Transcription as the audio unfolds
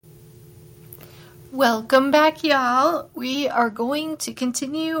Welcome back, y'all. We are going to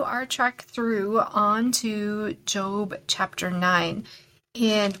continue our trek through on to Job chapter 9.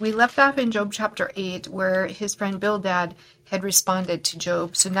 And we left off in Job chapter 8 where his friend Bildad had responded to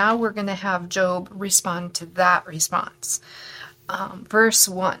Job. So now we're going to have Job respond to that response. Verse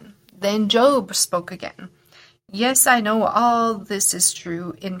 1. Then Job spoke again. Yes, I know all this is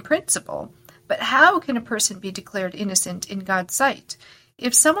true in principle, but how can a person be declared innocent in God's sight?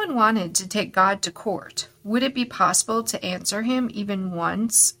 If someone wanted to take God to court, would it be possible to answer him even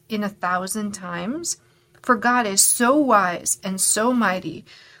once in 1,000 times? For God is so wise and so mighty.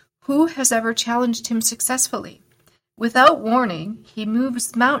 Who has ever challenged him successfully? Without warning, he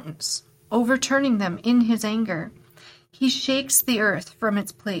moves mountains, overturning them in his anger. He shakes the earth from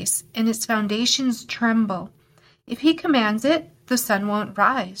its place, and its foundations tremble. If he commands it, the sun won't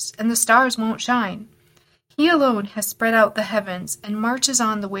rise, and the stars won't shine. He alone has spread out the heavens and marches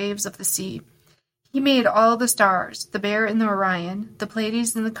on the waves of the sea. He made all the stars, the Bear and the Orion, the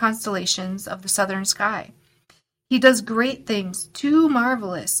Pleiades and the constellations of the southern sky. He does great things too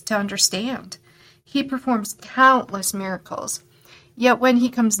marvelous to understand. He performs countless miracles. Yet when he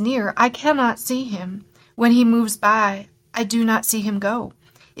comes near, I cannot see him. When he moves by, I do not see him go.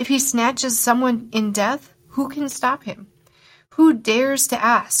 If he snatches someone in death, who can stop him? Who dares to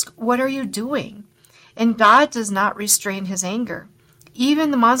ask, "What are you doing?" And God does not restrain his anger.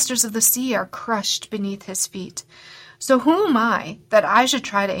 Even the monsters of the sea are crushed beneath his feet. So who am I that I should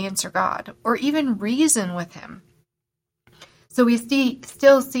try to answer God, or even reason with him? So we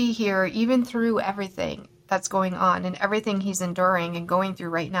still see here, even through everything that's going on and everything he's enduring and going through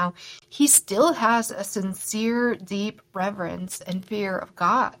right now, he still has a sincere, deep reverence and fear of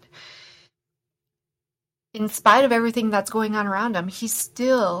God. In spite of everything that's going on around him, he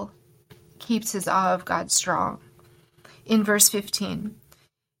still keeps his awe of God strong. In verse 15,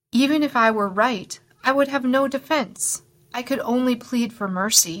 even if I were right, I would have no defense. I could only plead for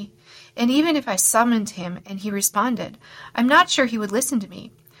mercy. And even if I summoned him and he responded, I'm not sure he would listen to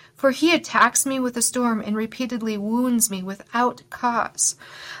me. For he attacks me with a storm and repeatedly wounds me without cause.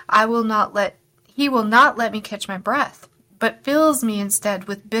 He will not let me catch my breath, but fills me instead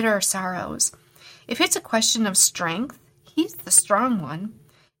with bitter sorrows. If it's a question of strength, he's the strong one.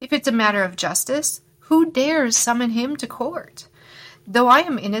 If it's a matter of justice, who dares summon him to court? Though I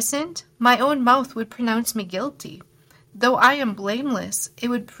am innocent, my own mouth would pronounce me guilty. Though I am blameless, it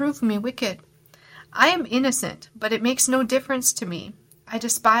would prove me wicked. I am innocent, but it makes no difference to me. I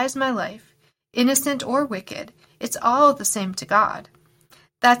despise my life. Innocent or wicked, it's all the same to God.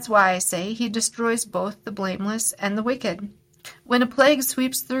 That's why I say he destroys both the blameless and the wicked. When a plague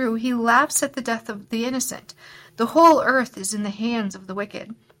sweeps through, he laughs at the death of the innocent. The whole earth is in the hands of the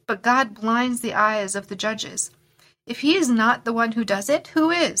wicked, but God blinds the eyes of the judges. If he is not the one who does it, who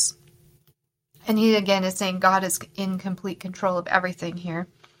is? And he again is saying God is in complete control of everything here.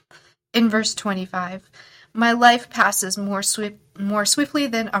 In verse 25, my life passes more swiftly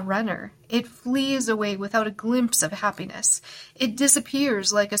than a runner. It flees away without a glimpse of happiness. It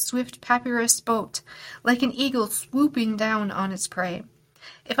disappears like a swift papyrus boat, like an eagle swooping down on its prey.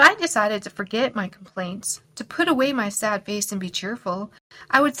 If I decided to forget my complaints, to put away my sad face and be cheerful,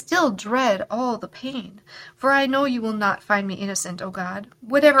 I would still dread all the pain. For I know you will not find me innocent, O God.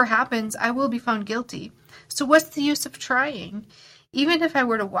 Whatever happens, I will be found guilty. So what's the use of trying? Even if I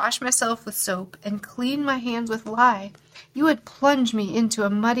were to wash myself with soap and clean my hands with lye, you would plunge me into a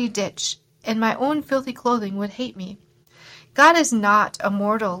muddy ditch, and my own filthy clothing would hate me. God is not a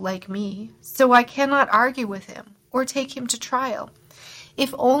mortal like me, so I cannot argue with him or take him to trial.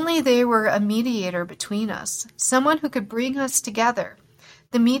 If only there were a mediator between us, someone who could bring us together.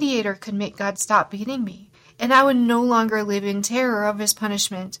 The mediator could make God stop beating me, and I would no longer live in terror of his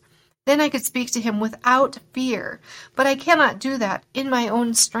punishment. Then I could speak to him without fear, but I cannot do that in my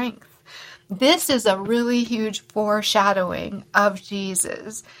own strength. This is a really huge foreshadowing of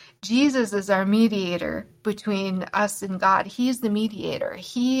Jesus. Jesus is our mediator between us and God. He's the mediator.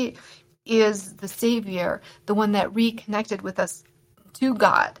 He is the Savior, the one that reconnected with us to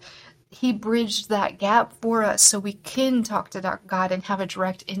God. He bridged that gap for us so we can talk to God and have a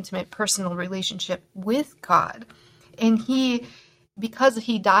direct, intimate, personal relationship with God. And because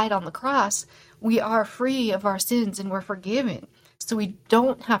he died on the cross, we are free of our sins and we're forgiven. So we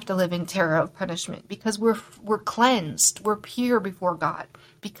don't have to live in terror of punishment because we're cleansed, we're pure before God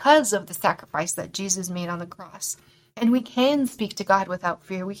because of the sacrifice that Jesus made on the cross. And we can speak to God without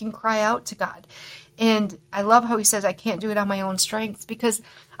fear. We can cry out to God. And I love how he says, I can't do it on my own strength because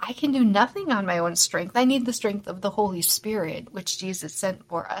I can do nothing on my own strength. I need the strength of the Holy Spirit, which Jesus sent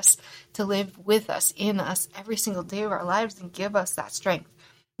for us to live with us, in us, every single day of our lives and give us that strength.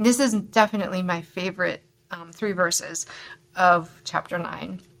 This is definitely my favorite 3 verses of chapter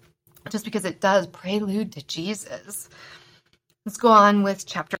 9, just because it does prelude to Jesus. Let's go on with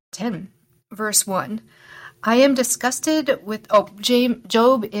chapter 10, verse 1. I am disgusted with...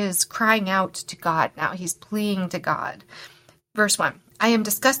 Job is crying out to God now. He's pleading to God. Verse 1. I am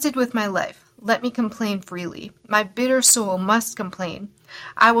disgusted with my life. Let me complain freely. My bitter soul must complain.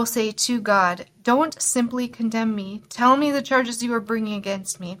 I will say to God, don't simply condemn me. Tell me the charges you are bringing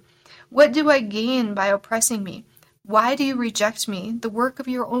against me. What do I gain by oppressing me? Why do you reject me, the work of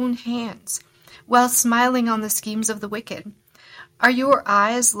your own hands, while smiling on the schemes of the wicked? Are your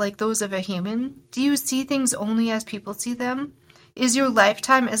eyes like those of a human? Do you see things only as people see them? Is your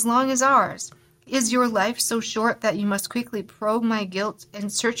lifetime as long as ours? Is your life so short that you must quickly probe my guilt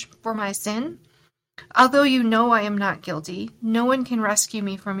and search for my sin? Although you know I am not guilty, no one can rescue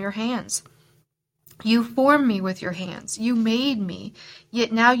me from your hands. You formed me with your hands. You made me,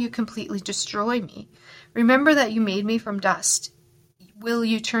 yet now you completely destroy me. Remember that you made me from dust. Will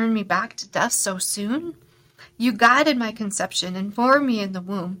you turn me back to dust so soon? You guided my conception and formed me in the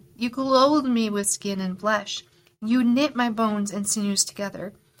womb. You clothed me with skin and flesh. You knit my bones and sinews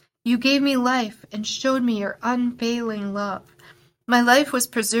together. You gave me life and showed me your unfailing love. My life was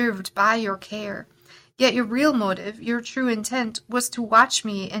preserved by your care. Yet your real motive, your true intent, was to watch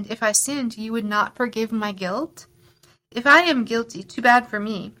me, and if I sinned, you would not forgive my guilt? If I am guilty, too bad for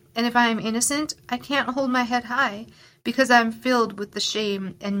me, and if I am innocent, I can't hold my head high, because I am filled with the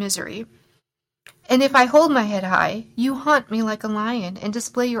shame and misery. And if I hold my head high, you haunt me like a lion and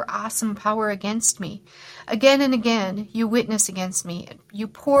display your awesome power against me. Again and again, you witness against me. You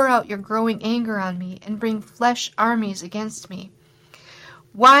pour out your growing anger on me and bring flesh armies against me.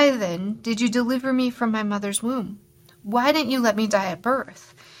 Why, then, did you deliver me from my mother's womb? Why didn't you let me die at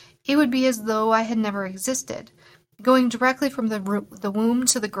birth? It would be as though I had never existed, going directly from the womb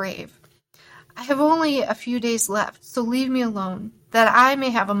to the grave. I have only a few days left, so leave me alone, that I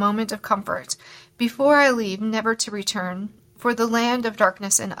may have a moment of comfort, before I leave, never to return, for the land of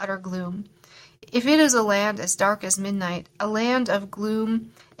darkness and utter gloom. If it is a land as dark as midnight, a land of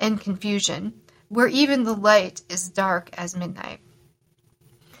gloom and confusion, where even the light is dark as midnight.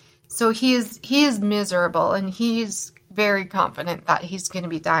 So he is miserable, and he's very confident that he's going to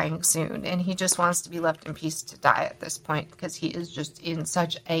be dying soon, and he just wants to be left in peace to die at this point, because he is just in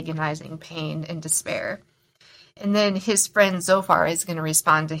such agonizing pain and despair. And then his friend Zophar is going to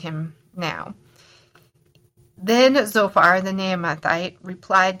respond to him now. Then Zophar, the Naamathite,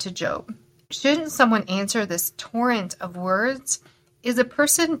 replied to Job, shouldn't someone answer this torrent of words? Is a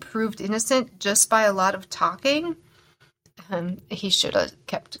person proved innocent just by a lot of talking? He should have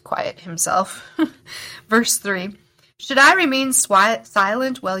kept quiet himself. Verse 3. Should I remain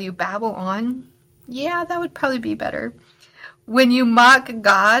silent while you babble on? Yeah, that would probably be better. When you mock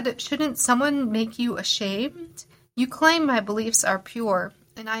God, shouldn't someone make you ashamed? You claim my beliefs are pure,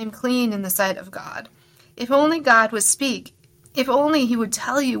 and I am clean in the sight of God. If only God would speak. If only he would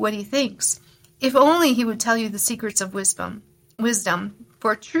tell you what he thinks. If only he would tell you the secrets of wisdom.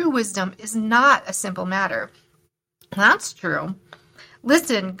 For true wisdom is not a simple matter. That's true.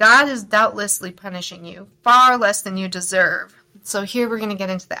 Listen, God is doubtlessly punishing you, far less than you deserve. So here we're going to get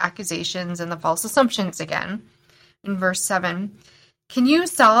into the accusations and the false assumptions again. In verse 7, can you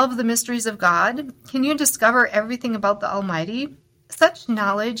solve the mysteries of God? Can you discover everything about the Almighty? Such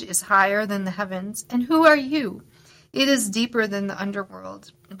knowledge is higher than the heavens, and who are you? It is deeper than the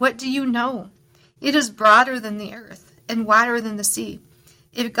underworld. What do you know? It is broader than the earth, and wider than the sea.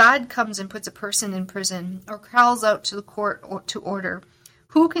 If God comes and puts a person in prison, or calls out to the court to order,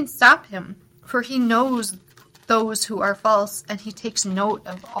 who can stop him? For he knows those who are false, and he takes note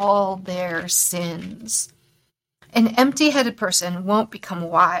of all their sins. An empty-headed person won't become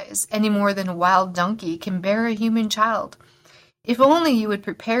wise any more than a wild donkey can bear a human child. If only you would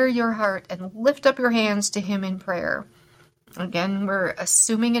prepare your heart and lift up your hands to him in prayer. Again, we're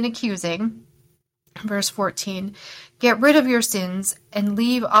assuming and accusing. Verse 14, get rid of your sins and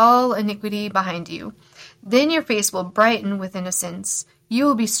leave all iniquity behind you. Then your face will brighten with innocence. You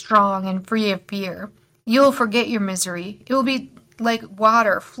will be strong and free of fear. You will forget your misery. It will be like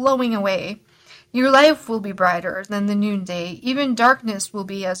water flowing away. Your life will be brighter than the noonday. Even darkness will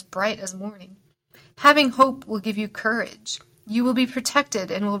be as bright as morning. Having hope will give you courage. You will be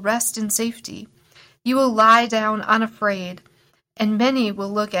protected and will rest in safety. You will lie down unafraid, and many will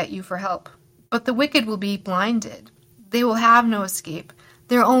look at you for help. But the wicked will be blinded. They will have no escape.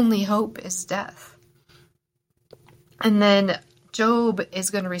 Their only hope is death. And then Job is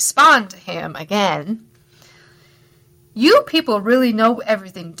going to respond to him again. You people really know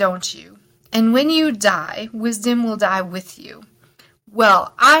everything, don't you? And when you die, wisdom will die with you.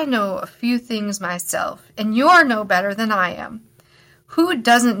 Well, I know a few things myself, and you're no better than I am. Who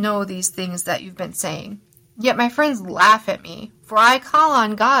doesn't know these things that you've been saying? Yet my friends laugh at me, for I call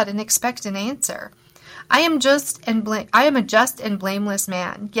on God and expect an answer. I am a just and blameless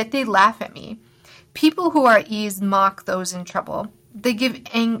man, yet they laugh at me. People who are at ease mock those in trouble. They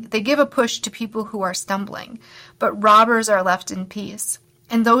give a push to people who are stumbling, but robbers are left in peace.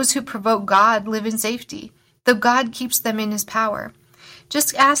 And those who provoke God live in safety, though God keeps them in his power.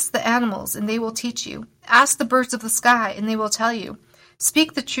 Just ask the animals, and they will teach you. Ask the birds of the sky, and they will tell you.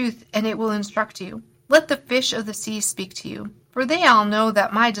 Speak the truth, and it will instruct you. Let the fish of the sea speak to you, for they all know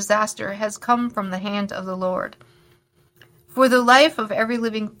that my disaster has come from the hand of the Lord. For the life of every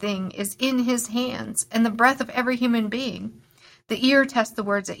living thing is in his hands, and the breath of every human being. The ear tests the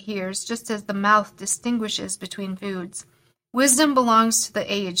words it hears, just as the mouth distinguishes between foods. Wisdom belongs to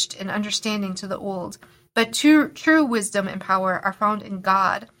the aged, and understanding to the old. But true wisdom and power are found in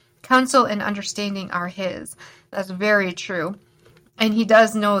God. Counsel and understanding are his. That's very true. And he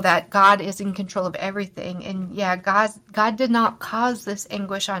does know that God is in control of everything. And yeah, God did not cause this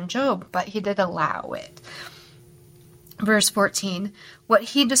anguish on Job, but he did allow it. Verse 14, what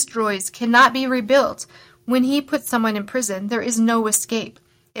he destroys cannot be rebuilt. When he puts someone in prison, there is no escape.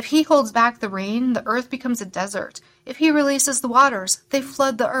 If he holds back the rain, the earth becomes a desert. If he releases the waters, they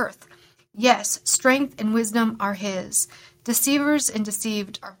flood the earth. Yes, strength and wisdom are his. Deceivers and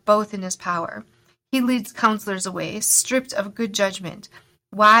deceived are both in his power. He leads counselors away, stripped of good judgment.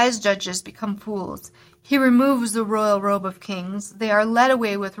 Wise judges become fools. He removes the royal robe of kings. They are led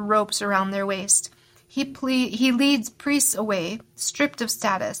away with ropes around their waist. He leads priests away, stripped of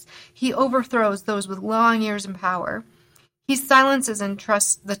status. He overthrows those with long ears and power. He silences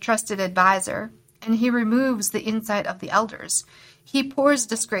the trusted advisor, and he removes the insight of the elders. He pours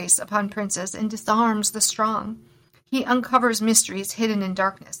disgrace upon princes and disarms the strong. He uncovers mysteries hidden in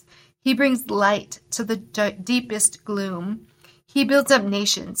darkness. He brings light to the deepest gloom. He builds up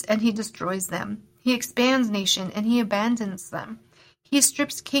nations, and he destroys them. He expands nations, and he abandons them. He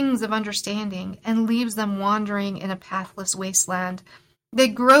strips kings of understanding and leaves them wandering in a pathless wasteland. They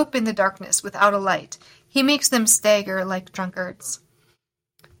grope in the darkness without a light. He makes them stagger like drunkards.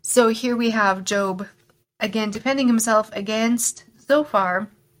 So here we have Job, again, defending himself against, so far,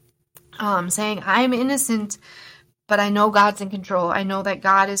 saying, I'm innocent, but I know God's in control. I know that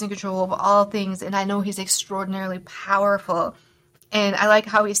God is in control of all things, and I know he's extraordinarily powerful. And I like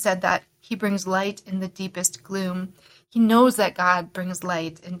how he said that he brings light in the deepest gloom. He knows that God brings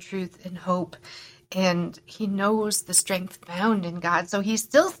light and truth and hope, and he knows the strength found in God. So he's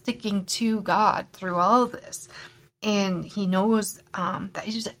still sticking to God through all of this. And he knows that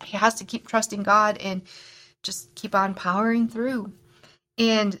he has to keep trusting God and just keep on powering through.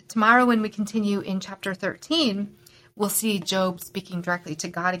 And tomorrow when we continue in chapter 13, we'll see Job speaking directly to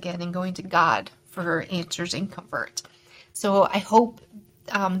God again and going to God for answers and comfort. So I hope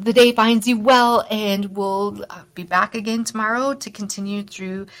the day finds you well, and we'll be back again tomorrow to continue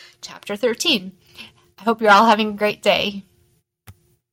through chapter 13. I hope you're all having a great day.